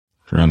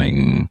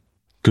Running.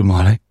 Good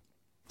morning.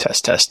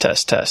 Test.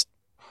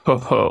 Ho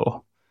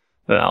ho.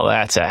 Now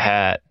that's a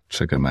hat.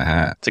 Check out my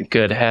hat. It's a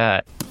good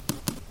hat.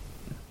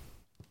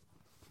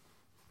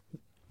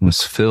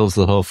 This fills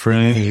the whole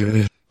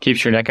frame.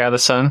 Keeps your neck out of the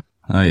sun.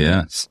 Oh,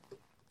 yes.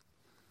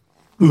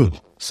 Ooh,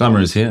 summer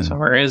is here.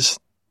 Summer is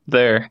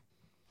there.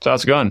 So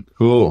how's it going?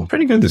 Cool.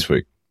 Pretty good this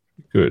week.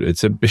 Good.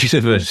 It's a bit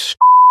of a show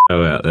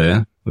out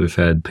there. We've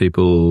had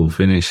people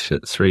finish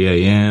at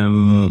 3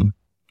 a.m.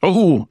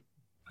 Oh!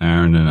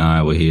 Aaron and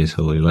I were here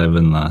till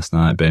 11 last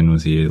night. Ben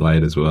was here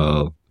late as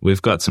well.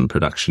 We've got some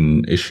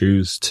production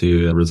issues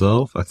to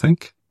resolve, I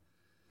think.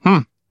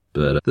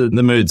 But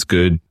the mood's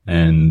good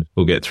and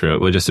we'll get through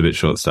it. We're just a bit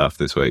short-staffed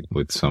this week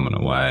with someone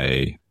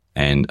away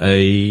and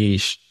a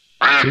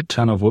shit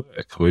ton of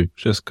work. We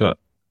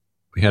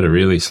had a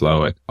really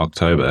slow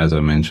October, as I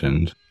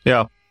mentioned.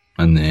 Yeah.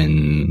 And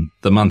then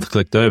the month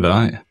clicked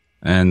over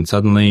and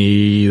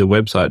suddenly the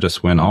website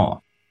just went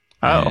off.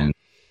 Oh. And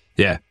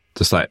yeah,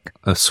 just like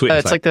a switch.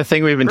 It's like the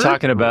thing we've been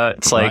talking about.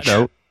 It's like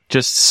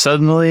just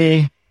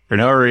suddenly, for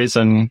no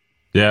reason.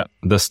 Yeah,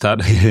 the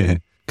start...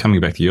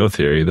 Coming back to your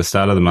theory, the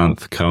start of the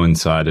month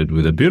coincided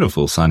with a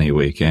beautiful sunny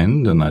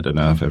weekend, and I don't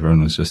know if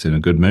everyone was just in a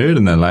good mood,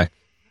 and they're like...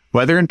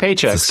 Weather and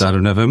paychecks. It's the start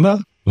of November.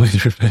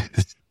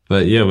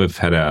 But yeah, we've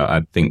had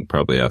I think,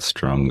 probably our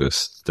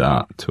strongest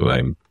start to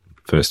a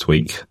first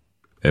week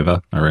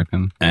ever, I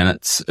reckon. And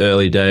it's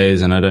early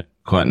days, and I don't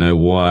quite know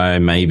why.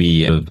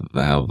 Maybe our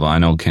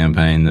vinyl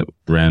campaign that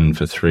ran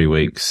for 3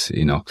 weeks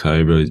in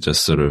October is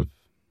just sort of,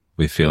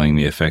 we're feeling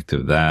the effect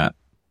of that.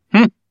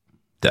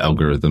 The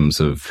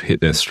algorithms have hit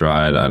their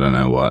stride. I don't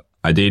know what.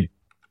 I did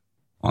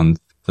on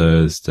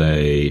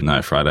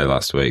Friday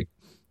last week.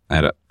 I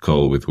had a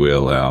call with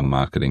Will, our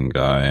marketing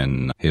guy,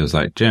 and he was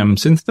like, Jem,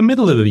 since the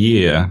middle of the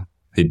year,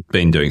 he'd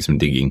been doing some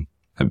digging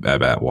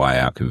about why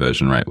our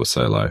conversion rate was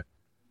so low.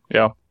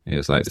 Yeah. He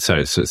was like,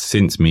 so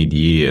since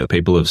mid-year,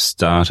 people have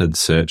started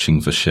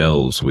searching for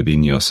shelves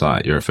within your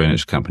site. You're a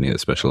furniture company that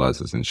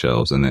specializes in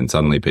shelves, and then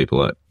suddenly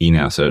people are in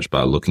our search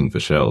bar looking for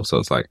shelves. So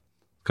it's like,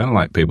 kind of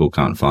like people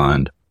can't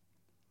find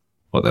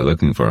what they're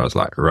looking for. I was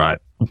like, right,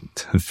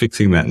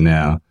 fixing that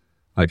now.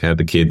 Like I had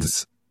the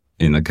kids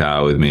in the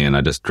car with me and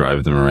I just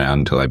drove them around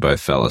until they both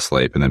fell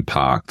asleep and then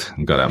parked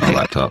and got out my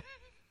laptop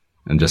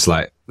and just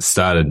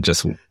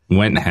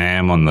went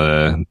ham on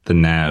the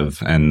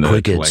nav and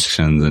the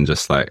collections and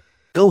just like...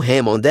 Go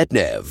ham on that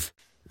nav.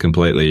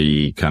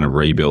 Completely kind of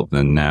rebuilt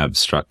the nav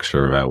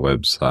structure of our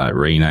website,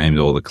 renamed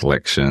all the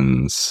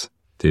collections,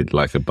 did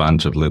like a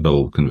bunch of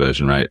little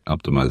conversion rate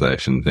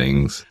optimization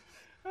things.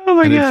 Oh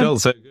my God. It felt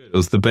so good. It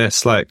was the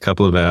best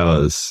couple of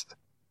hours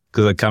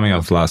because I'm coming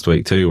off last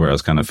week too where I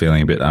was kind of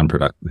feeling a bit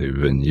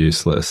unproductive and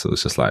useless. It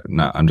was just like,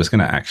 no, I'm just going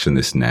to action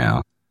this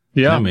now.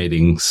 Yeah. No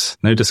meetings,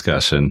 no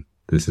discussion.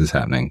 This is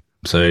happening.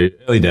 So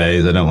early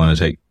days, I don't want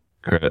to take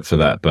credit for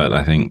that, but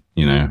I think,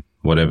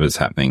 whatever's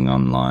happening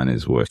online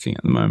is working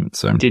at the moment.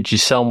 So did you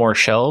sell more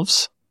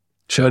shelves?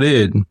 Sure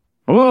did.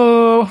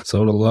 Whoa.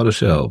 Sold a lot of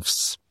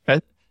shelves.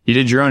 You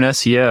did your own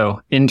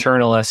SEO,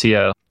 internal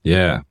SEO.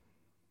 Yeah.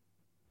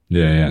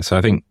 Yeah. So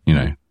I think,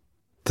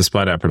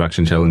 despite our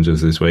production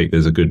challenges this week,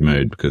 there's a good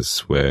mood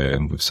because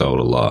we've sold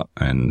a lot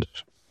and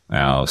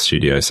our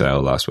studio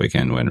sale last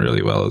weekend went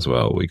really well as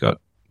well. We got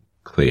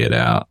cleared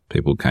out.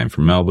 People came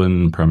from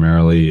Melbourne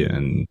primarily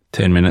and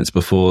 10 minutes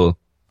before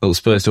it was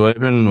supposed to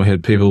open, we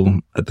had people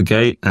at the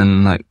gate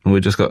and we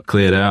just got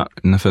cleared out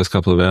in the first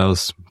couple of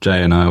hours.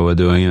 Jay and I were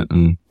doing it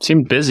and...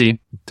 Seemed busy.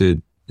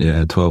 Did,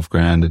 12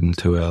 grand in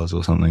 2 hours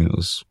or something. It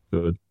was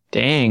good.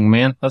 Dang,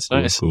 man. That's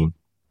nice. Good.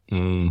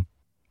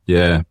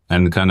 Yeah,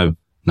 and kind of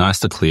nice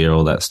to clear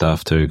all that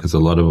stuff too, because a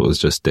lot of it was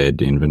just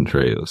dead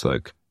inventory. It's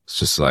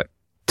just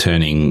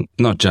turning,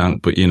 not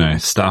junk, but,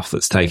 stuff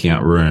that's taking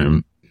up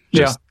room,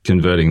 just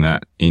converting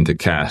that into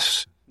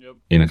cash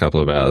in a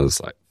couple of hours,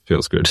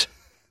 feels good.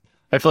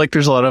 I feel like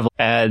there's a lot of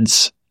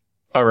ads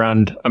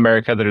around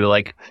America that are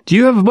like, do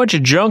you have a bunch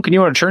of junk and you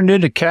want to turn it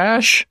into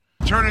cash?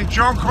 Turning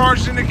junk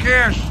cars into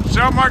cash.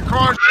 Sell my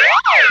cars.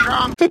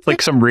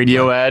 Like some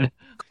radio ad.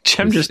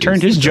 Jem just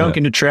turned his junk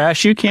into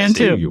trash. You can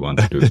too. You want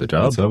to do the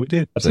job. So we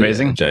did. That's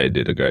amazing. Yeah, Jay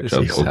did a great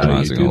job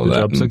organizing all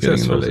that and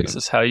getting ready. This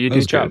is how you do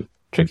the job.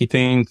 Tricky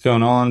things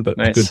going on, but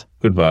nice.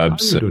 Good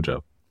vibes. Good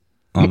job.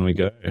 On we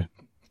go.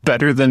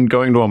 Better than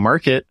going to a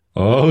market.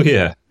 Oh,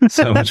 yeah.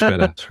 So much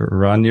better. To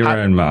run your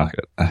own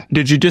market.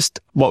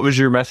 What was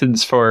your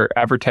methods for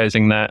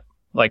advertising that?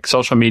 Like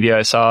social media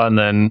I saw and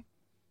then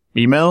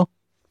email?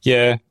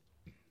 Yeah.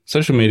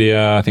 Social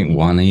media, I think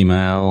one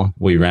email.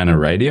 We ran a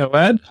radio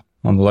ad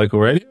on the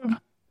local radio.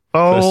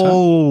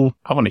 Oh,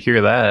 I want to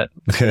hear that.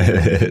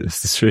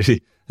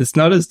 It's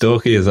not as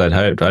dorky as I'd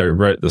hoped. I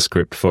wrote the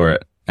script for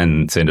it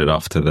and sent it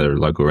off to the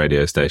local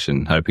radio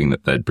station, hoping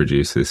that they'd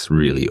produce this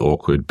really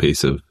awkward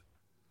piece of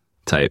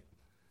tape.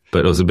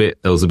 But it was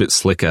a bit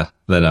slicker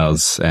than I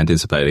was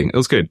anticipating. It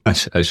was good. I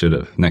should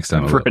have next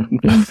time.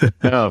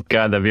 Oh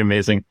God, that'd be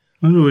amazing.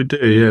 What do we do?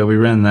 Yeah, we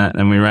ran that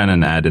and we ran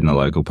an ad in the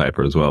local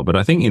paper as well. But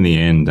I think in the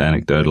end,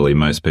 anecdotally,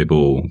 most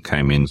people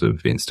came in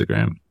with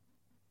Instagram.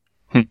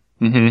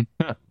 Mm-hmm.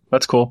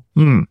 That's cool.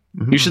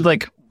 Mm-hmm. You should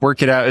like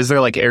work it out. Is there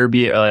like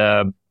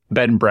Airbnb,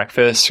 bed and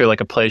breakfast, or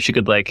like a place you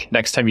could like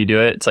next time you do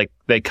it? It's like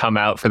they come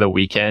out for the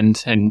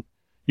weekend and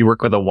you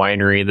work with a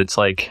winery that's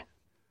like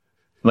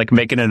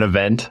making an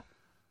event.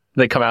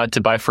 They come out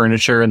to buy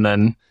furniture and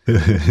then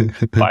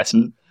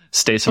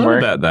stay somewhere.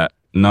 What about that?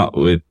 Not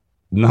with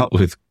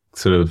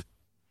sort of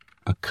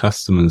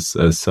customers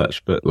as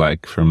such, but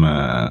like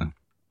from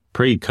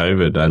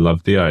pre-COVID, I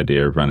love the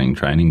idea of running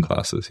training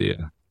classes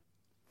here.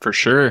 For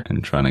sure.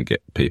 And trying to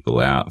get people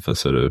out for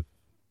sort of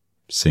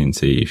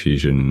CNC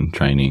fusion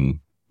training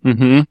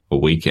a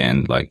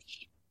weekend, like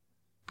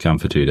come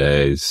for 2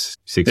 days,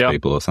 6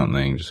 people or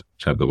something, just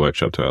have the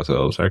workshop to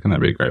ourselves. I reckon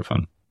that'd be great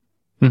fun.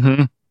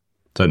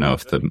 Don't know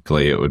if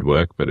it would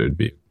work, but it'd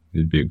be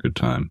a good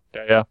time.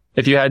 Yeah.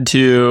 If you had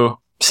to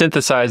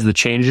synthesize the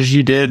changes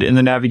you did in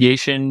the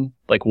navigation,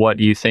 like what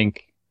do you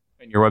think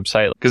in your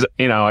website? Because,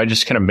 I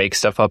just kind of make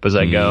stuff up as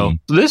I go.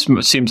 This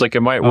seems like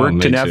it might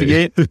work to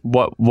navigate.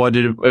 What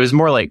did it was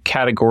more like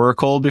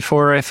categorical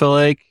before, I feel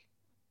like,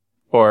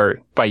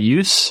 or by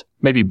use,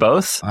 maybe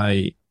both.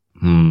 We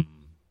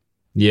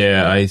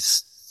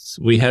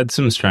had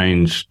some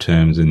strange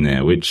terms in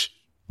there, which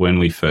when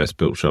we first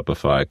built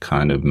Shopify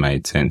kind of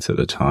made sense at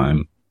the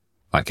time.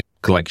 Like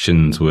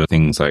collections were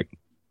things like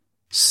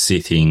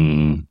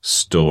sitting,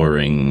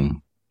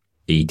 storing,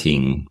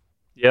 eating.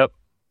 Yep.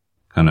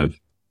 Kind of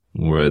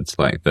words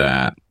like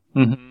that.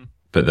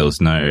 But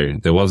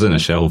there wasn't a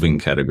shelving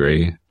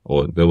category,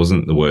 or there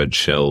wasn't the word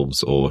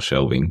shelves or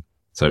shelving.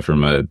 So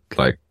from a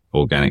like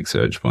organic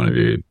search point of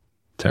view,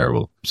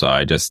 terrible. So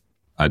I just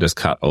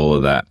cut all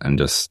of that and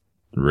just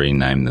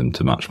renamed them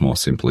to much more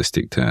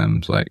simplistic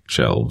terms like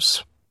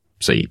shelves,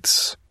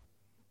 seats,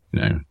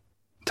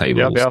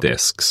 tables,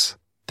 desks,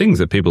 things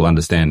that people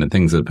understand and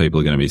things that people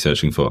are going to be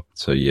searching for.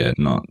 So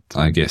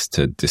I guess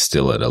to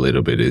distill it a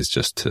little bit is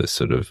just to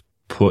sort of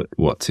put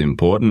what's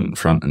important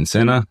front and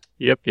center.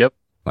 Yep.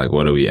 Like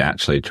what are we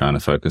actually trying to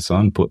focus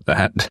on? Put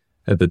that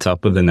at the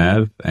top of the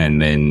nav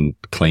and then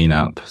clean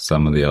up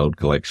some of the old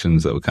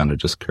collections that were kind of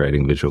just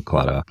creating visual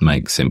clutter.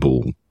 Make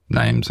simple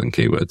names and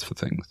keywords for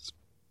things.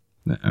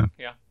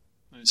 Yeah.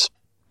 Nice.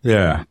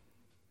 Yeah.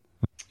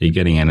 Are you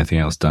getting anything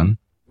else done?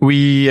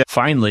 We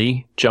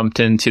finally jumped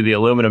into the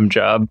aluminum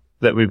job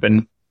that we've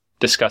been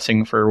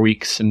discussing for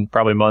weeks and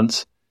probably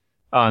months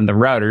on the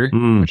router,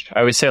 which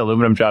I always say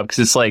aluminum job because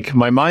it's like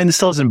my mind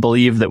still doesn't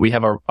believe that we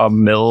have a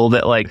mill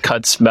that like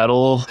cuts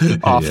metal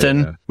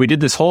often. Yeah. We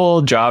did this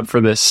whole job for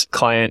this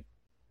client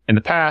in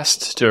the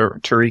past to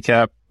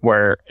recap,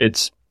 where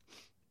it's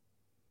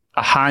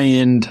a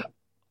high-end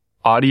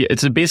audio.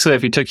 It's basically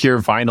if you took your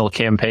vinyl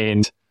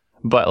campaign,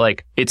 but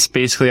like it's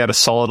basically out of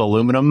solid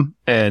aluminum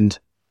and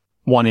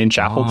 1-inch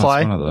apple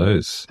ply. It's one of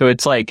those. So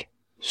it's like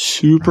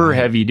super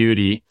heavy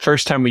duty.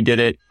 First time we did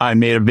it, I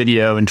made a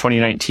video in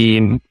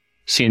 2019,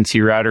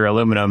 CNC router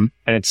aluminum,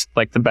 and it's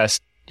like the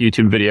best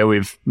YouTube video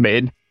we've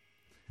made.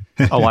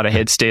 A lot of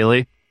hits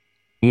daily.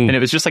 And it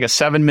was just like a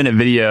 7-minute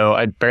video.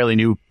 I barely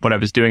knew what I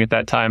was doing at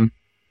that time.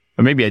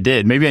 Or maybe I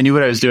did. Maybe I knew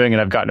what I was doing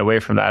and I've gotten away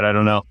from that. I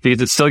don't know.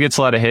 Because it still gets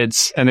a lot of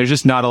hits and there's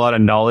just not a lot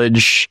of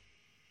knowledge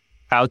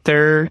out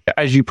there.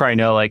 As you probably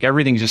know, like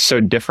everything's just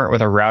so different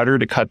with a router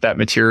to cut that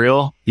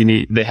material.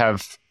 They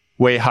have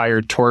way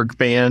higher torque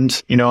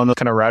band, on the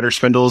kind of router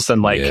spindles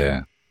than like,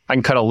 I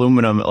can cut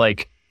aluminum at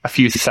like a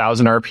few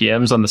thousand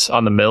RPMs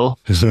on the mill,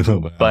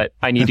 but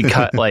I need to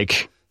cut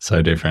like,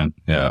 so different.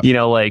 Yeah.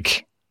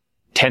 Like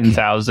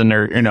 10,000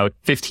 or,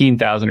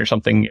 15,000 or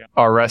something.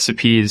 Our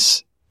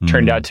recipes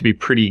turned out to be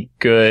pretty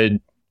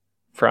good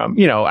from,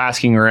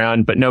 asking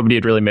around, but nobody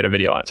had really made a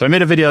video on it. So I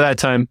made a video that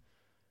time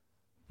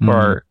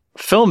for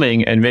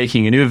filming and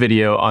making a new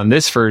video on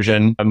this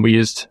version. And we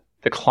used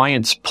the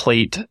client's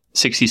plate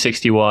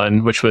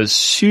 6061, which was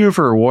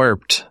super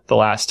warped the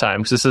last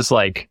time. Because this is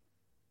like,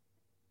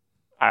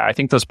 I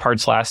think those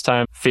parts last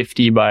time,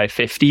 50 by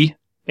 50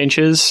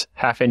 inches,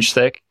 half-inch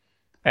thick.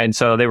 And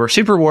so they were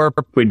super warped.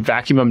 We'd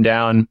vacuum them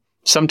down.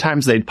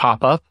 Sometimes they'd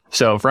pop up.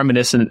 So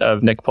reminiscent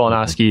of Nick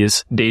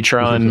Polonowski's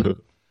Datron,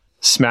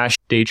 smashed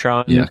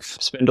Datron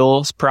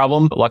spindles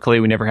problem. But luckily,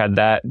 we never had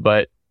that.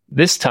 But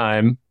this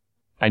time,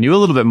 I knew a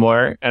little bit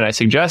more, and I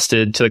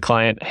suggested to the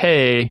client,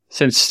 hey,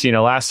 since,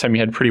 last time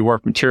you had pretty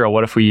warped material,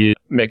 what if we use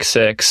Mix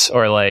 6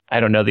 or like, I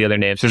don't know the other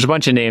names. There's a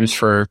bunch of names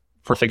for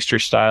fixture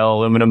style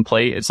aluminum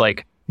plate. It's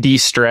like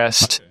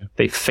de-stressed. Okay.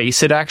 They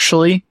face it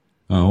actually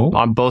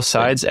on both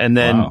sides. And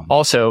then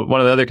also one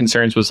of the other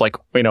concerns was like,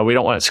 we don't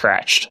want it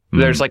scratched.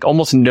 There's like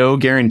almost no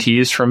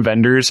guarantees from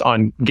vendors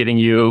on getting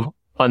you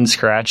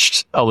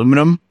unscratched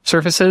aluminum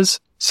surfaces.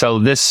 So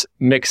this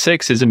Mix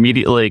 6 is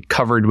immediately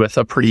covered with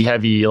a pretty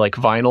heavy like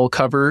vinyl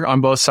cover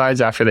on both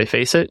sides after they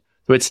face it.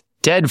 So it's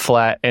dead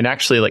flat and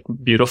actually like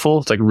beautiful.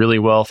 It's like really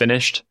well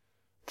finished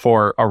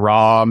for a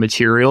raw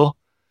material.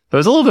 It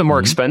was a little bit more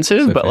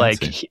expensive, so but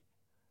fancy. Like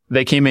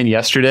they came in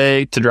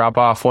yesterday to drop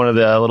off one of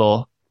the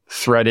little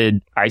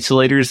threaded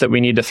isolators that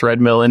we need to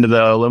thread mill into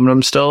the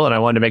aluminum still. And I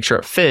wanted to make sure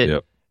it fit.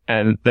 Yep.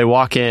 And they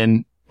walk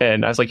in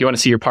and I was like, you want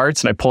to see your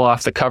parts? And I pull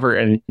off the cover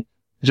and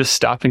just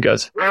stopped and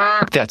goes,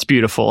 "That's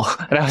beautiful."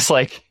 And I was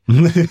like,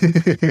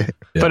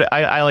 but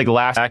I like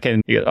laughed back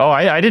and he goes, "Oh,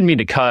 I didn't mean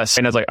to cuss."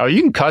 And I was like, "Oh,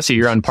 you can cuss at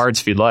your own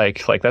parts if you'd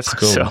like." Like, that's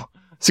cool. So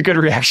it's a good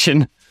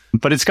reaction,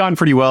 but it's gone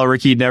pretty well.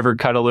 Ricky never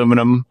cut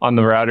aluminum on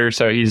the router.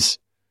 So he's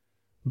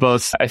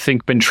both, I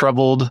think, been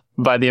troubled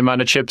by the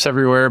amount of chips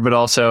everywhere, but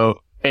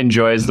also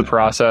enjoys the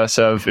process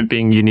of it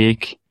being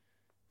unique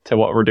to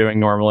what we're doing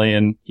normally.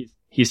 And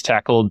he's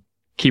tackled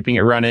keeping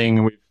it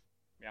running. We've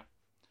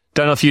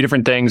done a few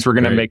different things. We're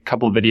going to make a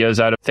couple of videos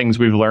out of things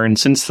we've learned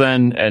since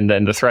then. And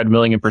then the thread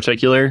milling in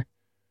particular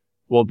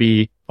will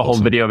be a whole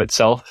video of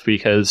itself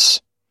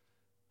because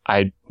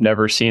I'd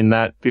never seen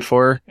that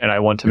before. And I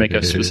want to make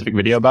a specific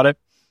video about it.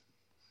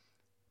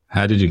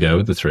 How did you go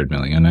with the thread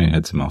milling? I know you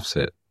had some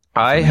offset.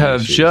 I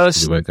have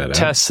just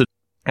tested,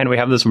 and we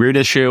have this weird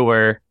issue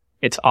where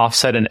it's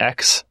offset in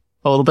X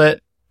a little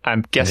bit.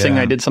 I'm guessing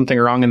I did something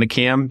wrong in the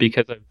cam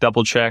because I've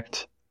double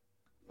checked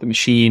the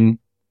machine.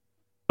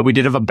 We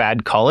did have a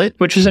bad cullet,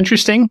 which is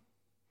interesting.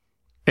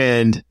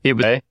 And it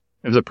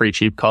was a pretty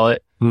cheap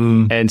cullet.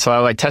 And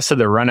so I tested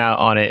the run out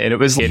on it, and it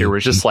was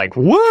just like,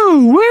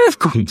 woo,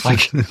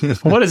 like,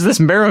 what is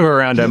this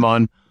merry-go-round I'm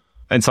on?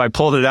 And so I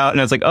pulled it out and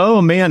I was like,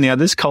 oh man, yeah,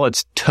 this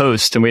cullet's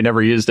toast, and we never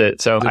used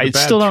it. So I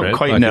still don't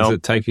quite know. Is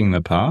it taking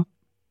the par?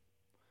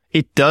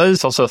 It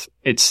does. Also,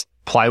 it's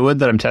plywood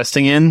that I'm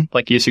testing in,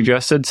 like you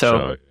suggested.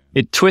 So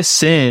it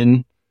twists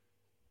in,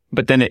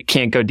 but then it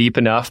can't go deep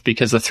enough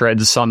because the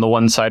threads on the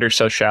one side are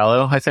so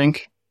shallow, I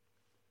think.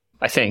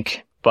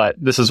 But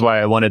this is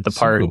why I wanted the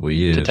part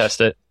to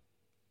test it.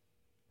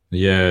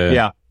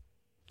 Yeah.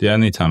 The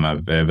only time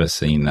I've ever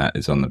seen that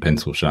is on the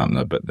pencil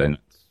sharpener, but then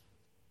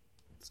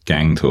it's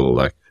gang tool.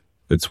 Like,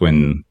 it's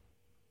when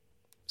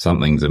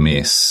something's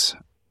amiss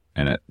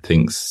and it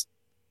thinks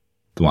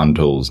the one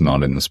tool's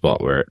not in the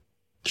spot where it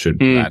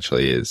should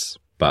actually is.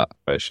 But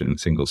in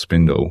single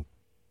spindle,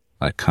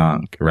 I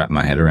can't wrap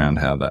my head around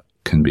how that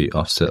can be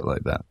offset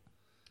like that.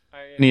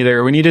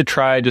 Neither. We need to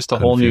try just a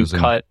whole new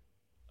cut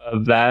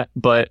of that,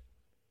 but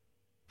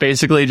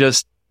basically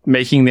just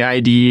making the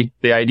idea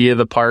of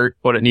the part,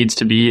 what it needs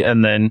to be,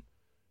 and then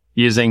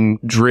using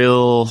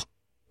drill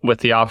with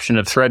the option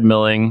of thread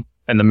milling,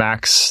 and the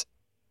max,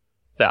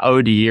 the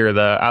OD or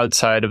the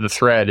outside of the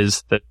thread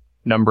is the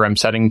number I'm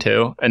setting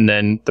to, and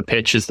then the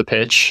pitch is the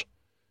pitch.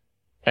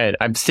 And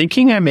I'm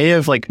thinking I may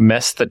have like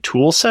messed the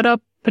tool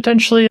setup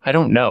potentially. I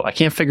don't know. I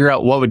can't figure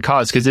out what would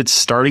cause, because it's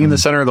starting in the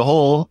center of the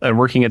hole and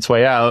working its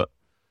way out.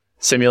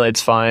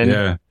 Simulates fine,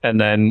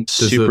 and then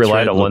super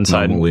light on one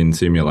side. In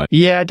simulate?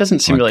 Yeah, it doesn't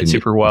simulate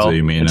super well.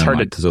 It's hard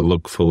to. Does it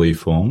look fully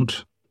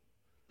formed?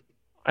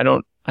 I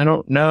don't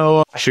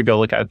know. I should go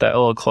look at that a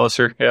little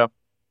closer. Yeah,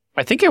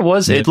 I think it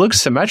was. It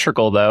looks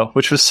symmetrical though,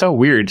 which was so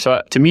weird.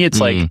 So to me, it's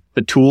like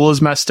the tool is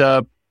messed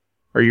up,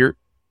 or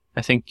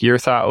I think your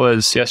thought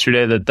was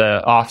yesterday that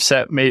the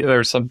offset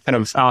there's some kind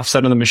of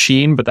offset on the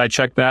machine, but I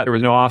checked that there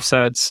was no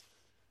offsets.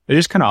 It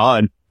is kind of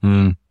odd.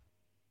 Yeah,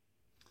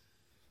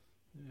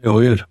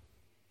 weird.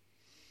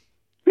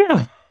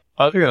 Yeah.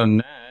 Other than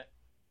that,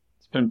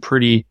 it's been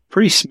pretty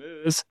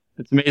smooth.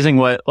 It's amazing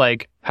what,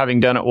 like, having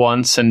done it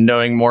once and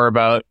knowing more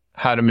about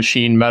how to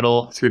machine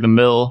metal through the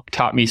mill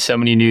taught me so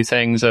many new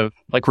things of,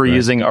 like, we're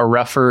using a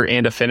rougher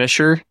and a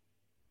finisher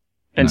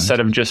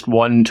instead of just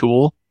one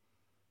tool.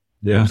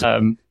 Yeah.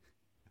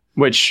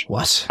 Which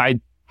I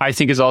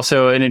think is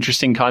also an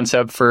interesting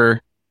concept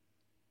for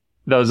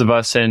those of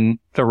us in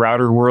the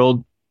router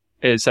world,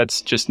 is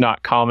that's just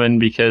not common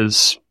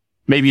because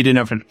maybe you didn't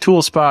have enough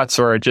tool spots,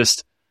 or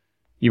just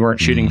you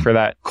weren't shooting for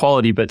that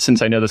quality. But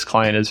since I know this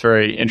client is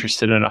very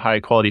interested in a high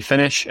quality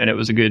finish, and it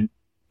was a good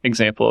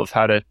example of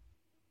how to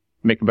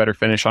make a better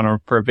finish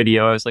for a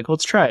video, I was like,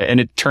 let's try it. And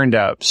it turned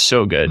out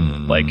so good.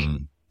 Like,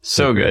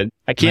 so good.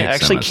 I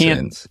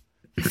can't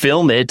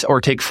film it or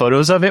take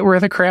photos of it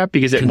worth of crap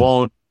because it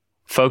won't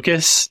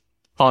focus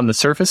on the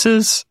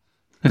surfaces.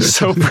 It's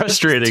so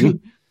frustrating.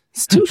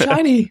 It's too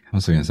shiny. I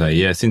was going to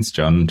say, since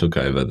John took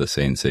over the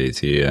CNCs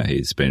here,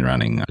 he's been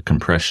running a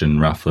compression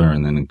ruffler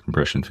and then a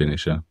compression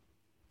finisher.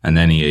 And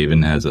then he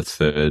even has a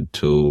third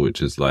tool,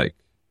 which is like,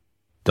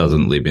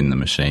 doesn't live in the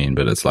machine,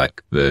 but it's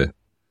like the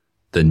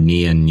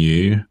near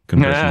new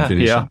compression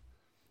finisher. Yeah.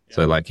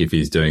 So like if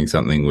he's doing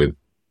something with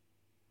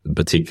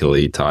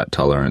particularly tight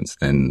tolerance,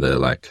 then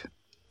the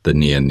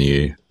near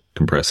new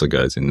compressor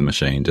goes in the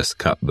machine, just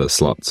cut the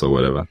slots or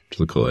whatever, which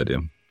is a cool idea.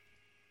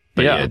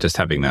 But just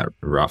having that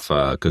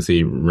rougher, because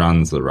he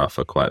runs the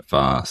rougher quite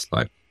fast,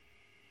 like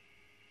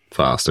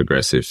fast,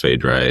 aggressive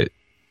feed rate,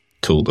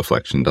 tool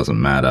deflection doesn't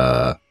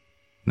matter,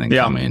 and then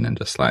come in and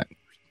just like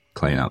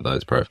clean up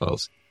those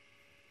profiles.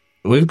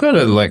 We've got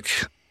a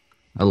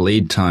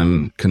lead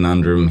time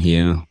conundrum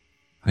here.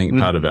 I think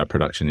part of our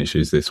production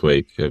issues this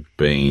week have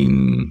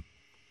been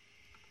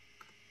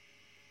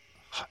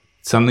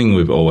something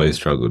we've always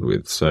struggled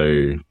with.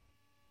 So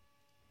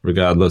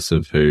regardless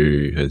of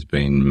who has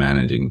been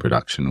managing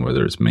production,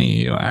 whether it's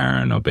me or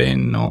Aaron or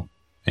Ben or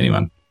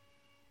anyone,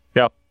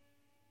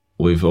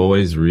 we've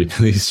always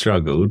really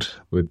struggled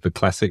with the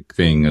classic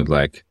thing of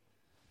like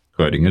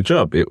quoting a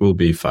job. It will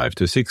be 5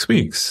 to 6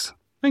 weeks.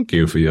 thank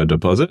you for your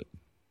deposit.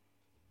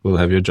 We'll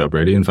have your job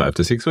ready in 5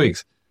 to 6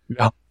 weeks.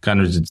 Yeah.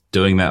 Kind of just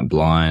doing that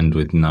blind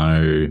with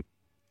no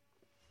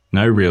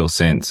real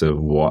sense of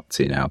what's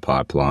in our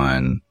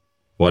pipeline,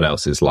 what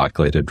else is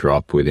likely to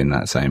drop within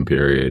that same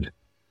period.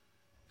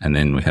 And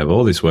then we have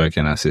all this work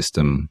in our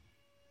system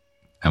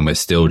and we're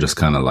still just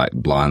kind of like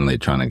blindly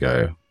trying to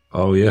go,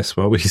 oh yes,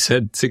 well we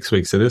said 6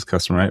 weeks to this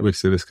customer, 8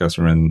 weeks to this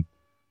customer, and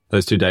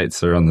those 2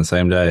 dates are on the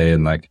same day.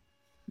 And like,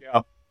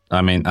 yeah.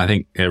 I mean, I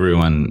think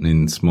everyone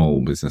in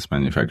small business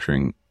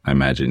manufacturing, I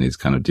imagine, is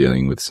kind of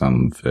dealing with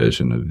some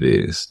version of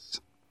this.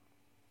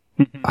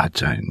 I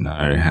don't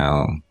know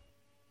how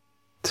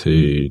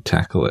to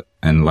tackle it.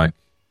 And like,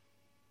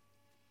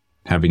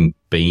 having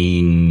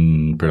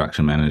been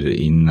production manager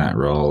in that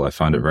role, I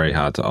find it very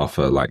hard to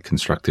offer like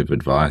constructive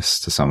advice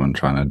to someone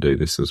trying to do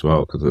this as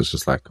well. Because it's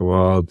just like,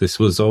 well, this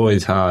was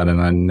always hard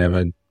and I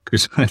never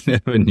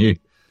knew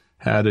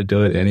how to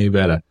do it any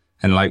better.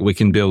 And like, we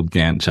can build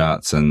Gantt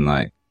charts and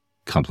like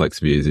complex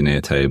views in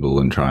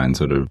Airtable and try and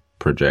sort of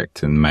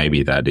project. And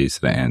maybe that is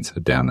the answer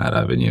down that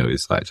avenue,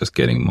 is like just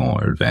getting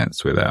more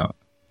advanced with our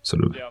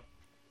sort of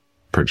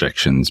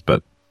projections.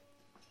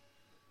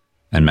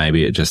 And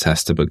maybe it just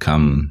has to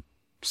become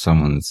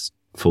someone's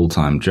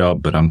full-time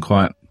job. But I'm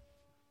quite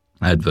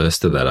adverse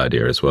to that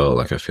idea as well.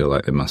 Like, I feel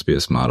like there must be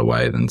a smarter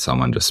way than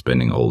someone just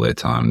spending all their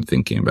time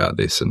thinking about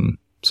this and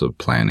sort of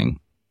planning.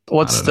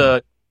 What's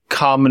the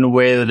common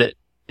way that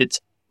it's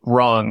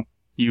wrong?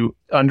 You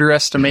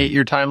underestimate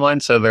your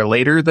timeline, so they're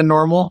later than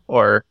normal,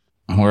 or?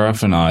 We're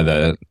often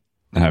either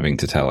having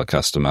to tell a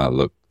customer,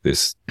 look,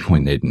 we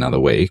need another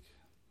week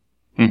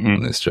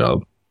on this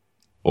job,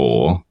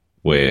 or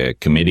we're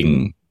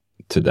committing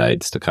to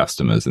dates to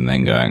customers and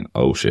then going,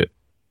 oh shit,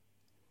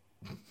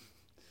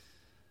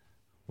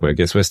 well, I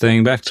guess we're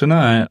staying back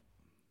tonight.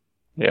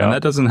 Yeah. And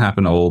that doesn't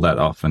happen all that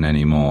often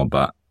anymore,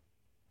 but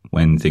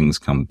when things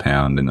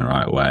compound in the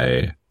right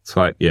way, it's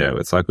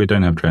like we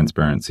don't have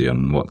transparency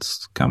on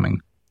what's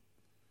coming.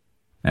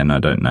 And I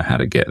don't know how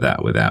to get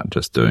that without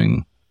just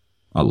doing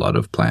a lot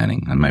of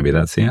planning. And maybe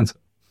that's the answer.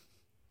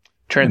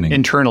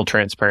 Internal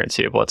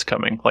transparency of what's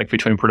coming, like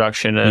between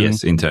production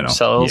and internal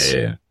sales.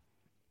 Yeah.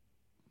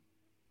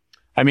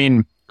 I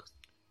mean,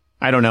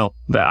 I don't know,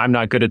 but I'm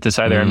not good at this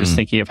either. I'm just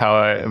thinking of how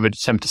I would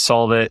attempt to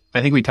solve it.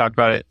 I think we talked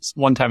about it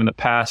one time in the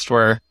past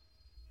where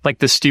like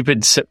the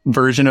stupid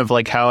version of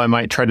like how I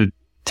might try to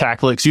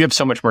tackle it. Cause you have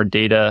so much more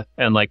data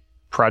and like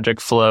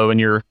project flow in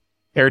your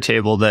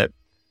Airtable that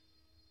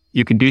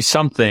you could do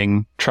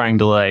something trying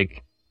to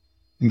like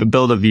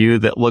build a view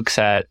that looks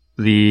at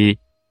the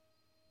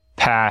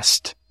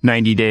past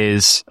 90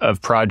 days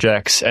of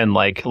projects and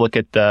like look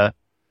at the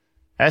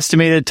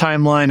estimated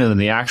timeline and then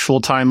the actual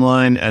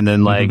timeline. And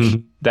then like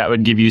that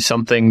would give you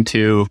something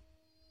to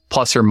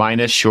plus or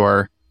minus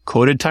your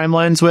quoted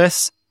timelines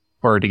with,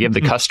 or to give the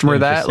customer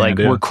that like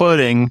we're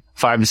quoting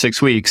 5 to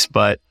 6 weeks,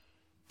 but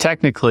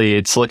technically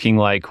it's looking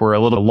like we're a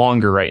little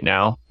longer right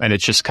now. And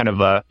it's just kind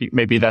of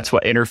maybe that's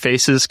what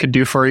interfaces could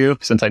do for you,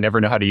 since I never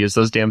know how to use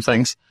those damn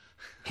things.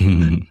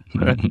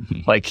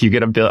 Like you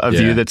get a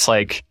view that's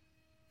like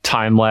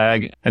time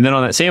lag. And then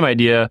on that same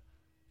idea,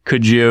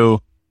 could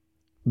you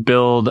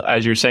build,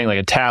 as you're saying, like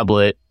a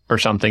tablet or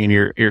something in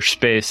your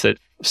space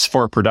that's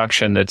for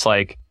production, that's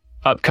like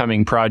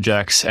upcoming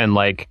projects and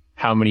like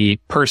how many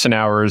person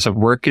hours of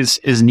work is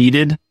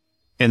needed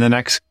in the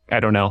next, I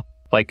don't know,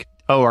 like,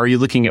 oh, are you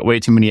looking at way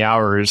too many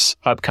hours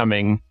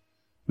upcoming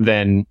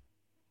than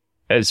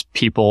as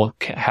people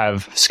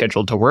have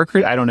scheduled to work?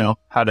 I don't know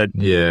how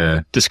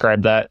to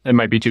describe that. It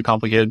might be too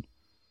complicated.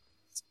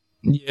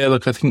 Yeah,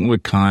 look, I think we're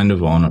kind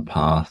of on a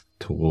path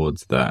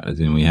towards that. As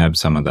in, we have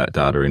some of that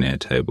data in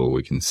Airtable.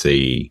 We can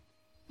see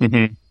how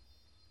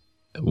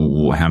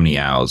many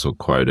hours were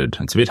quoted.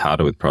 It's a bit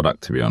harder with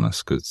product, to be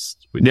honest, because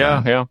we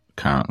don't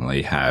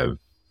currently have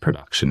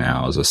production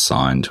hours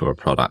assigned to a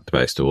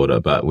product-based order.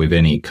 But with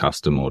any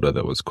custom order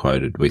that was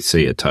quoted, we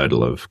see a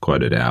total of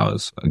quoted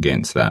hours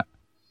against that.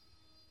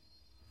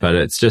 But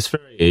it's just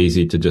very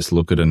easy to just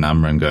look at a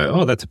number and go,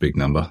 oh, that's a big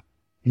number.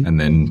 And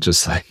then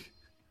just like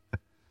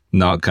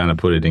not kind of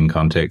put it in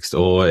context,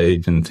 or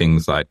even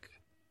things like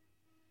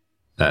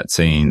that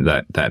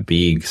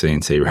big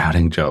CNC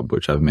routing job,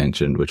 which I've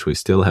mentioned, which we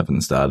still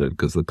haven't started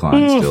because the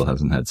client still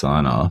hasn't had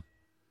sign off.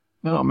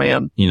 Oh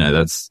man. You know,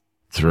 that's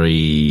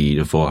 300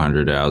 to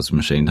 400 hours of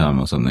machine time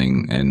or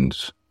something. And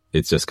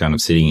it's just kind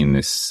of sitting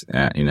in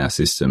in our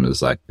system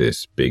as like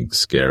this big,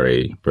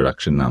 scary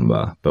production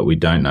number, but we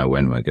don't know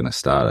when we're going to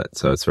start it.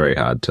 So it's very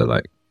hard to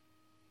like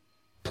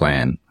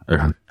plan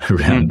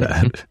around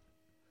that.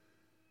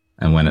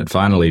 And when it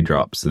finally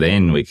drops,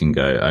 then we can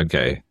go,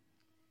 okay,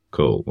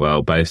 cool.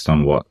 Well, based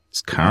on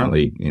what's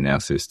currently in our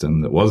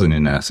system that wasn't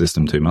in our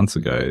system 2 months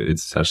ago,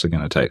 it's actually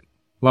going to take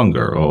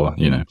longer, or,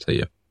 you know, so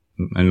yeah.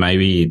 And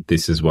maybe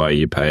this is why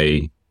you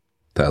pay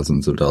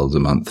thousands of dollars a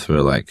month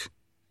for like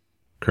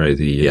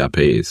crazy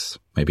ERPs.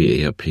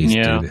 Maybe ERPs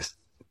do this.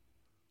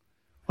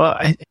 Well,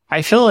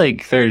 I feel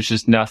like there's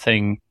just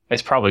nothing,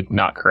 it's probably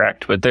not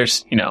correct, but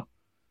there's, you know,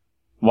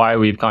 why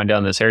we've gone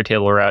down this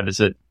Airtable route is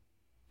that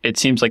it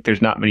seems like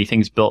there's not many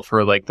things built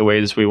for like the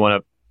ways we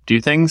want to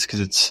do things, because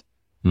it's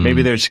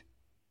maybe there's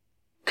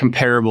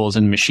comparables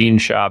in machine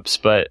shops,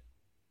 but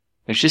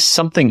there's just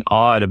something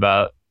odd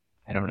about,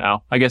 I don't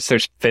know. I guess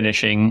there's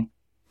finishing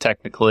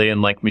technically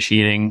and like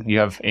machining. You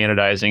have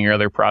anodizing or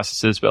other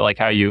processes, but like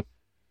how you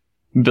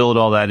build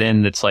all that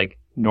in, that's like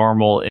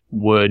normal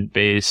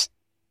wood-based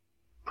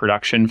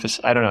production.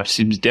 I don't know. It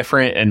seems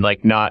different and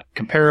like not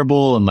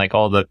comparable, and like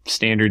all the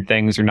standard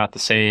things are not the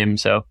same.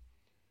 So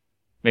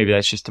maybe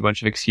that's just a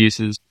bunch of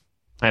excuses.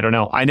 I don't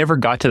know. I never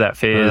got to that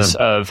phase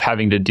of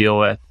having to deal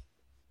with.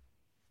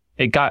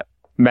 It got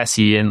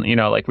messy, and you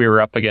know, like we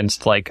were up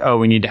against like, oh,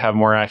 we need to have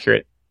more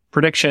accurate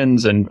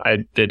predictions, and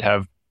I did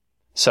have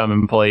some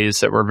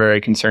employees that were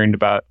very concerned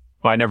about,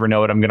 well, I never know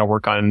what I'm going to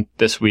work on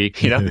this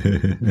week, you know.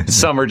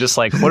 Some are just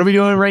like, what are we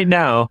doing right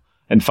now,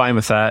 and fine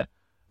with that.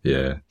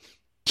 Yeah.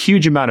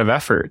 Huge amount of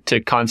effort to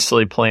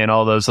constantly plan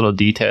all those little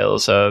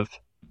details of,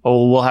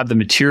 oh, we'll have the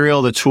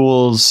material, the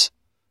tools,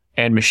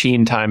 and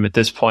machine time at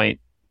this point,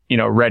 you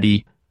know,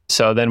 ready.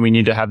 So then we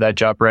need to have that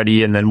job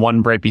ready, and then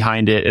one right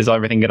behind it, is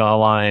everything going to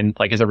align?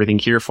 Like, is everything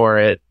here for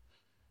it?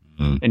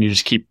 And you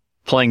just keep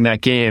playing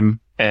that game,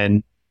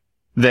 and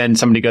then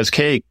somebody goes,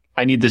 okay,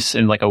 I need this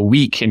in like a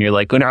week, and you're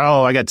like, oh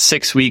no, I got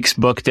 6 weeks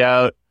booked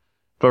out.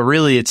 But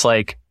really, it's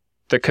like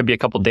there could be a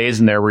couple days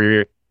in there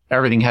where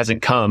everything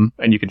hasn't come,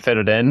 and you can fit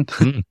it in.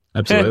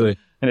 Absolutely.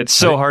 And it's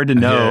so hard to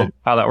know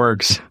how that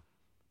works.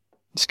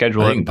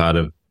 Schedule I think part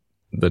of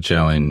the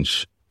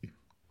challenge,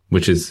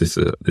 which is this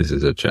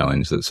is a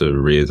challenge that sort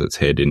of rears its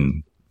head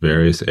in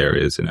various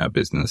areas in our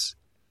business,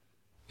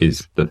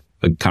 is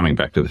coming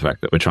back to the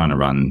fact that we're trying to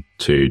run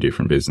two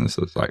different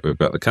businesses. Like we've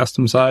got the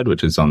custom side,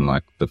 which is on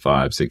like the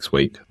 5-6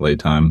 week lead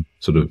time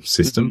sort of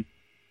system.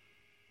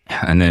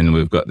 And then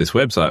we've got this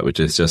website, which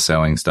is just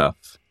selling stuff,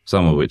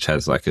 some of which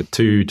has like a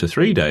 2 to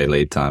 3 day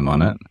lead time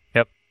on it.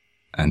 Yep.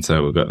 And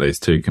so we've got these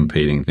two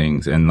competing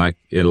things. And like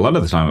a lot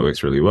of the time it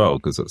works really well,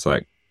 because it's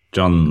like,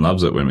 John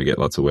loves it when we get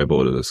lots of web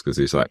orders, because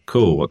he's like,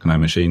 cool, what can I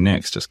machine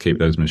next? Just keep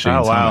those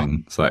machines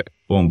humming. It's like,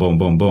 boom, boom,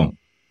 boom, boom.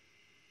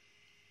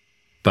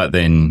 But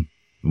then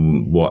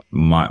what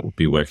might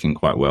be working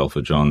quite well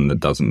for John that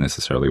doesn't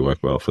necessarily work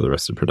well for the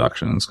rest of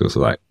production is because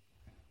like,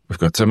 we've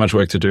got so much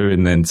work to do,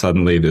 and then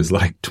suddenly there's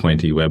like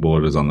 20 web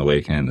orders on the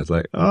weekend. It's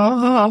like,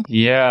 oh,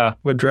 yeah,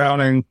 we're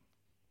drowning.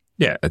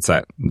 Yeah, it's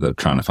like they're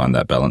trying to find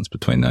that balance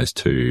between those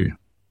two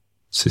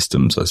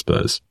systems, I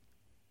suppose.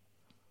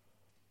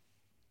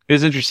 It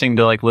was interesting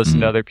to like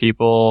listen to other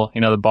people, you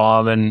know, the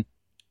Bob and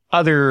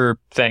other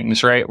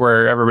things, right?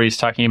 Where everybody's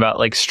talking about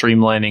like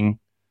streamlining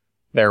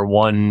their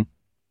one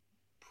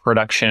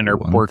production or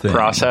work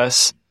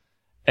process.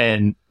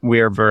 And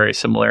we are very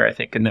similar, I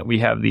think, in that we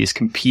have these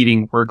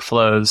competing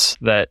workflows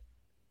that,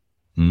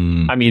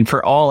 I mean,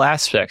 for all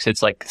aspects,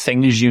 it's like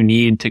things you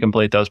need to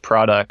complete those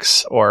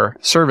products or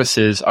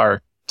services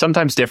are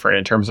sometimes different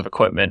in terms of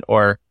equipment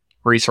or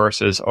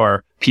resources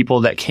or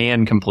people that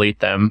can complete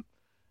them.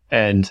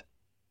 And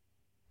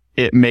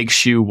it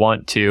makes you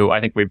want to,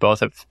 I think we both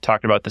have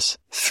talked about this,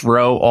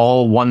 throw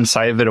all one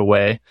side of it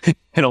away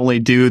and only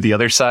do the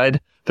other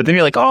side. But then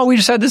you're like, oh, we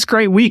just had this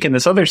great week in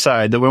this other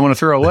side that we want to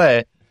throw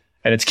away.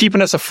 And it's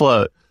keeping us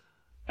afloat.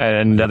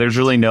 And there's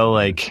really no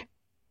like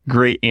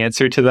great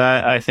answer to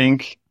that, I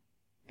think.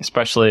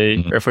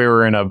 Especially if we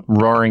were in a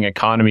roaring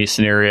economy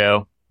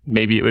scenario,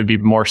 maybe it would be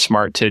more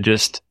smart to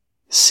just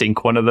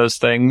sink one of those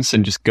things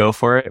and just go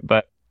for it.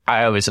 But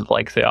I always have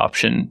liked the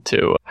option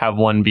to have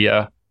one be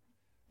a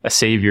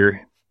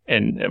savior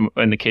in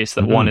the case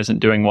that one isn't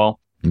doing well.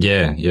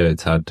 Yeah,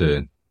 it's hard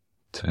to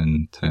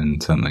turn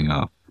something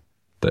off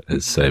that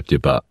has saved your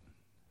butt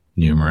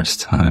numerous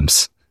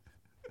times.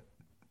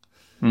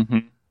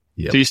 Yep.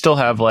 Do you still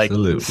have like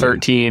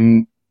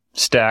 13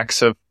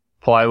 stacks of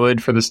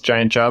plywood for this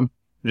giant job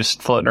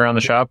just floating around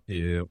the shop?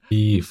 Yeah,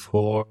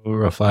 4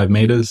 or 5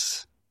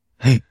 meters.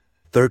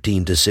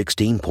 13 to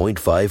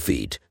 16.5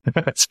 feet.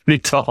 That's pretty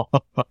tall.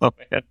 Oh,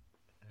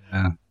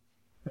 man.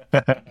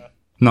 Yeah.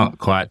 Not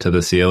quite to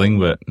the ceiling,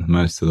 but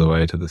most of the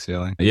way to the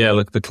ceiling. Yeah,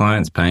 look, the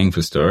client's paying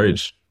for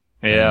storage.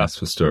 Yeah.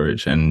 For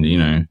storage. And, you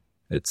know,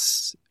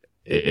 it's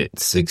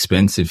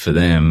expensive for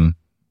them,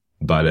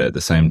 but at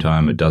the same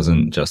time, it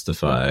doesn't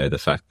justify the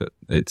fact that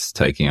it's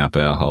taking up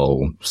our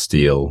whole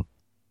steel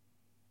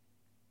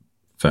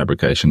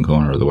fabrication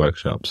corner of the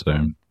workshop.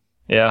 So,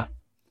 yeah.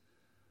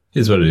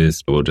 Here's what it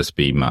is. We'll just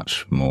be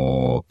much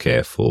more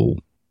careful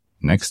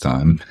next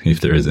time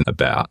if there isn't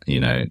about, you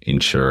know,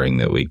 ensuring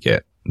that we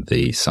get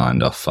the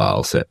signed off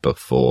file set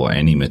before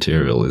any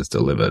material is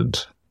delivered.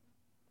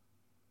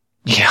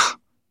 Yeah.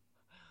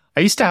 I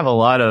used to have a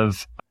lot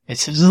of,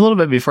 it was a little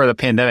bit before the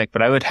pandemic,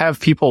 but I would have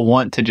people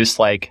want to just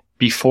like,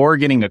 before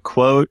getting a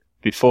quote,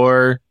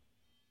 before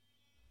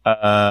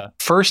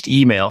first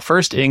email,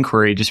 first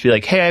inquiry, just be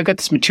like, hey, I've got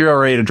this material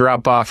ready to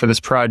drop off for this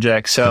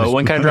project. So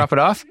when can I drop it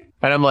off?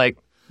 And I'm like,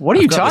 what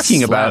are you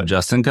talking about?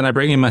 Justin, can I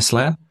bring in my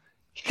slab?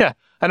 Yeah.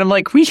 And I'm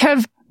like, we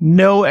have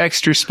no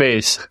extra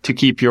space to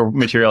keep your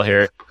material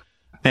here.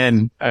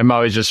 And I'm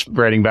always just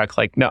writing back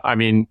like, no, I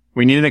mean,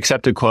 we need an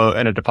accepted quote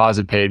and a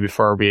deposit paid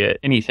before we hit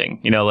anything,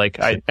 and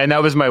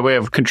that was my way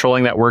of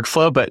controlling that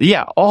workflow. But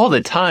yeah, all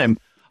the time,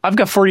 I've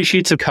got 40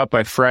 sheets of cut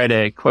by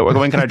Friday.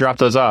 When can I drop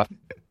those off?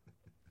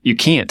 You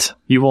can't.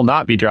 You will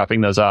not be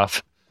dropping those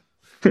off.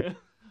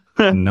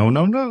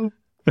 No.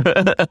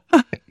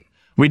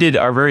 We did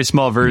our very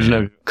small version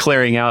of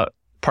clearing out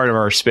part of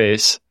our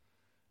space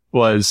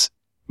was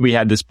we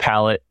had this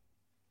pallet.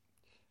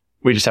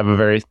 We just have a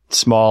very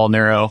small,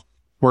 narrow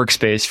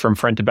workspace from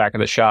front to back of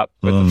the shop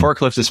with the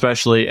forklift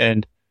especially.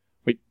 And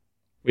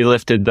we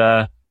lifted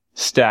the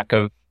stack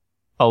of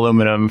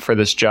aluminum for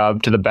this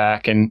job to the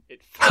back, and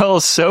it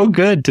felt so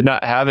good to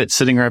not have it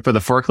sitting right by the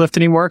forklift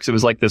anymore, because it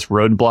was like this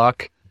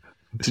roadblock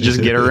to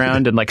just get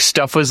around. And like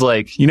stuff was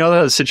like,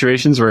 those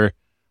situations where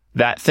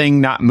that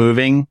thing not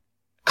moving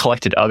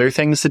collected other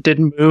things that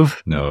didn't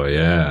move. No,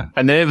 yeah.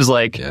 And then it was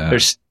like,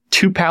 there's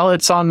 2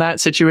 pallets on that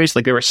situation.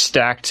 Like they were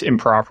stacked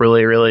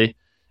improperly, really.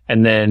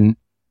 And then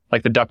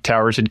like the duct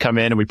towers had come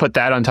in, and we put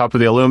that on top of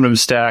the aluminum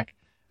stack.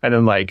 And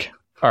then like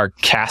our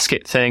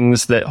casket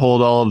things that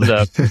hold all of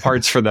the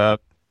parts for the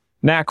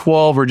knack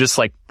wall were just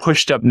like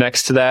pushed up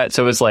next to that.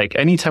 So it was like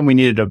anytime we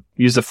needed to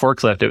use the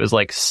forklift, it was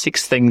like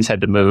 6 things had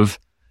to move.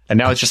 And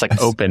now it's just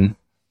like open.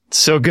 It's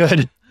so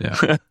good.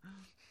 Yeah.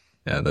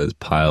 Yeah, those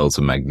piles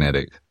are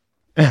magnetic.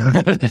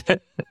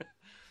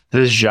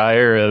 This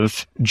gyre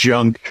of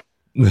junk.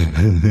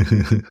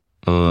 The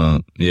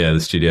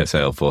studio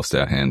sale forced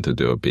our hand to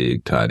do a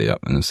big tidy up,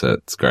 and so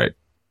it's great. It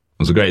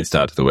was a great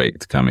start to the week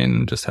to come in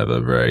and just have a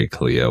very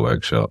clear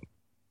workshop.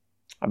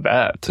 I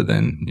bet. To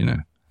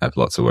then, have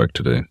lots of work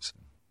to do. So.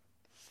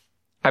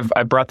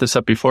 I brought this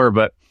up before,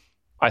 but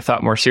I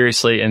thought more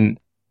seriously in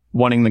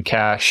wanting the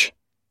cash.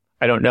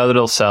 I don't know that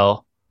it'll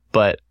sell,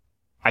 but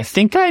I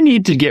think I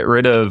need to get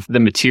rid of the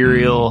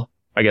material.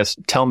 I guess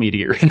tell me to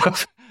get rid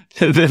of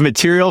the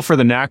material for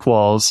the knack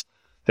walls.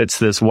 That's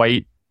this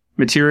white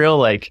material.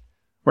 Like,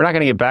 we're not going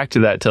to get back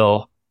to that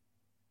till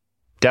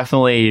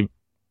definitely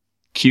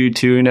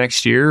Q2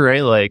 next year,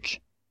 right?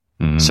 Like,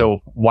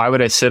 so why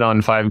would I sit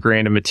on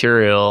 $5,000 of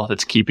material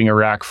that's keeping a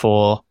rack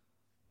full?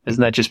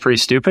 Isn't that just pretty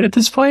stupid at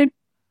this point?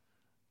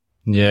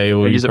 Yeah,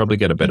 you probably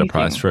get a better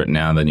price for it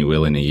now than you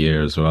will in a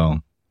year as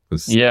well.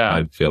 Yeah,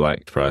 I feel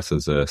like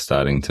prices are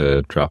starting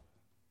to drop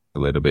a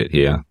little bit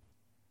here.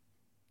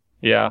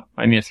 Yeah,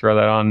 I need to throw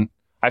that on.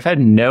 I've had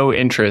no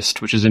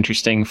interest, which is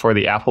interesting, for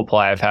the apple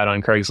pie I've had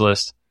on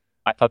Craigslist.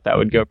 I thought that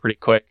would go pretty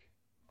quick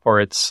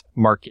for its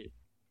market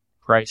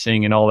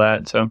pricing and all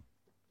that. So,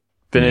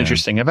 been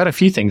interesting. I've had a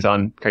few things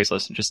on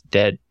Craigslist and just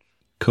dead.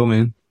 Cool,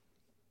 man.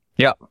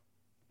 Yeah.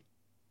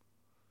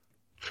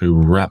 Should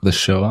we wrap the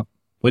show up?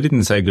 We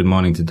didn't say good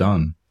morning to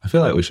Don. I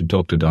feel like we should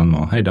talk to Don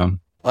more. Hey, Don.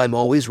 I'm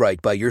always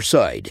right by your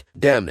side.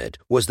 Damn it.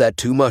 Was that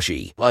too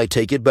mushy? I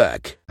take it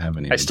back.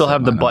 I still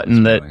have the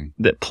button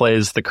that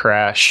plays the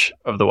crash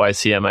of the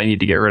YCM. I need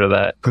to get rid of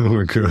that. Oh,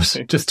 of course.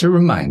 Just to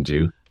remind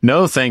you.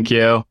 No, thank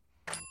you.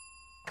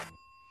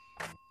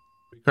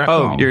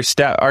 Your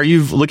staff. Are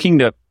you looking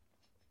to...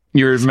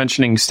 You're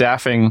mentioning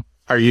staffing.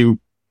 Are you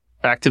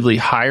actively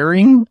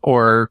hiring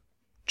or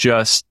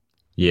just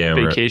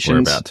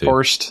vacations we're about to.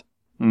 Forced?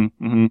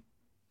 Mm-hmm.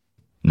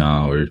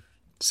 No,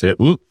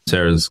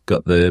 Sarah's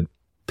got the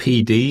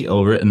PD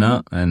all written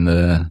up, and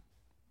the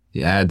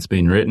ad's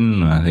been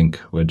written. I think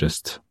we're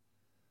just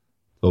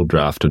all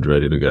drafted,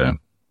 ready to go.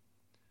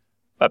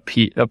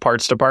 A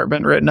parts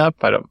department written up?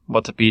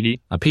 What's a PD?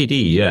 A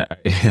PD,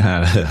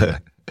 yeah.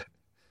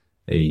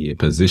 A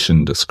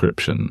position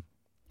description.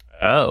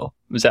 Oh,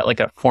 is that like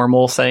a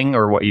formal thing,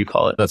 or what you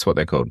call it? That's what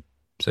they're called.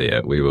 So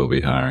yeah, we will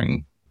be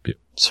hiring.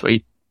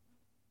 Sweet.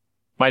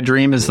 My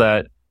dream is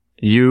that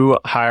you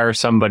hire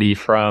somebody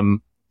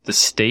from the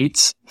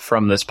States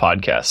from this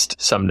podcast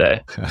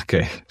someday.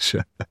 Okay,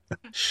 sure.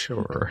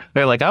 Sure.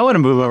 They're like, I want to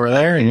move over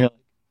there. And you're like,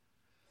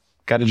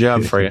 got a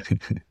job for you.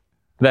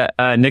 That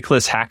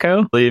Nicholas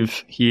Hacko, I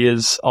believe he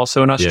is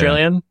also an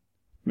Australian. Yeah.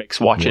 Makes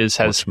watches,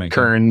 has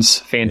Kearns,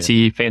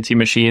 fancy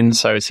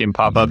machines. So I always see him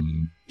pop up.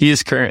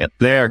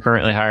 They are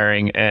currently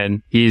hiring,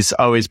 and he's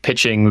always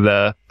pitching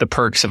the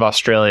perks of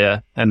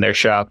Australia and their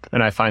shop.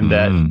 And I find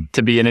that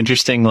to be an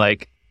interesting,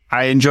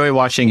 I enjoy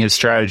watching his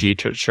strategy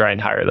to try and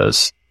hire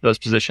those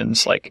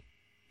positions,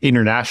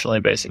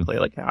 internationally, basically.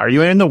 Are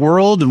you in the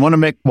world and want to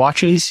make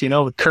watches,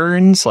 with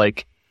Kearns?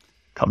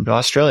 Come to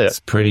Australia. It's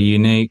pretty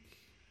unique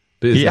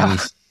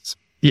business.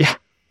 Yeah.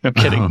 No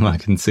kidding. I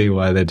can see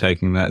why they're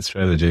taking that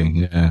strategy.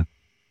 Yeah.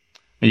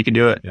 You can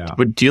do it. Yeah.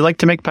 Do you like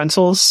to make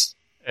pencils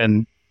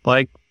and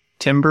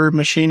timber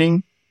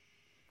machining?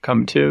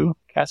 Come to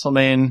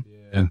Castlemaine.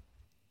 Yeah.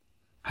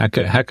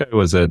 Hacko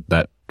was at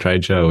that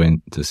trade show I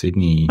went to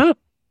Sydney. Oh.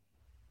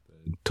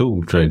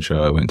 Tool trade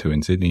show I went to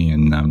in Sydney,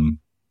 and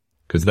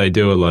because they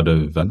do a lot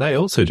of they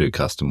also do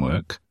custom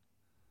work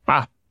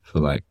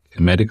for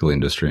medical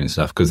industry and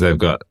stuff, because they've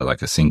got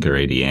a Sinker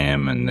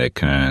EDM and their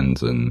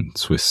Kearns and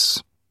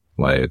Swiss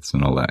lathes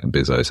and all that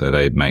bizzo, so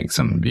they make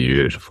some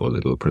beautiful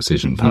little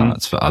precision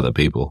parts for other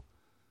people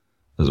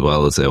as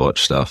well as their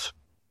watch stuff.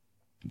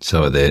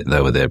 So they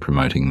were there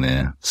promoting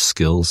their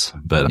skills.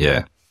 But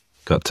yeah,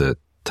 got to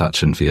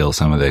touch and feel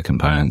some of their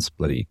components.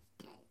 Bloody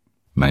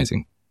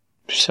amazing.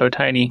 So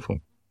tiny.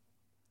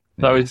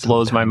 It always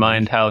blows my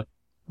mind how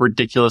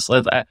ridiculous.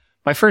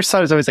 My first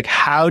thought is always like,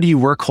 how do you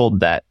work hold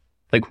that?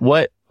 Like,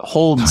 what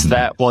holds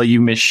that while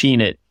you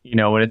machine it? You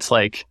know, when it's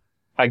like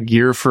a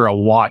gear for a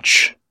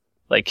watch.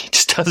 Like, it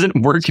just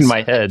doesn't work in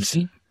my head. It's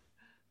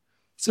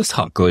just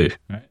hot glue,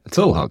 right? It's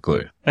all hot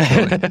glue.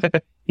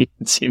 It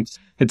seems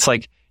it's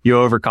like you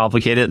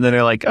overcomplicate it, and then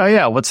they're like, "Oh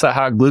yeah, what's that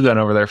hot glue gun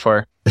over there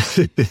for?"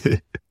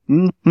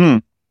 Cool,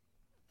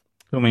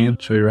 man.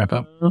 Should we wrap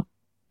up?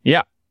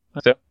 Yeah,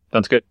 so,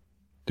 sounds good.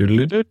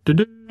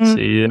 Doodle-doo-doo-doo.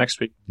 See you next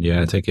week.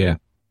 Yeah, take care.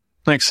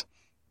 Thanks.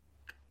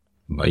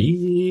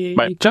 Bye.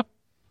 Bye. Ciao.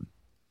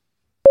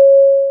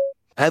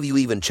 Have you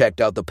even checked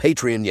out the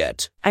Patreon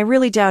yet? I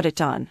really doubt it,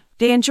 Don.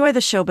 They enjoy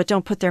the show but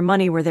don't put their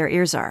money where their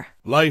ears are.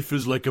 Life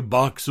is like a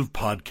box of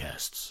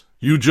podcasts.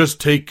 You just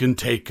take and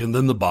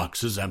then the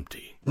box is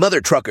empty.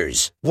 Mother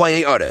truckers,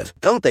 why oughta?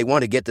 Don't they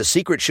want to get the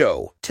secret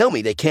show? Tell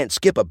me they can't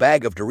skip a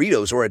bag of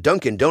Doritos or a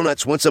Dunkin'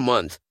 Donuts once a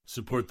month.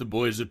 Support the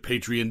boys at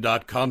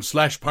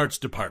patreon.com/parts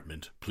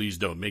department. Please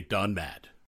don't make Don mad.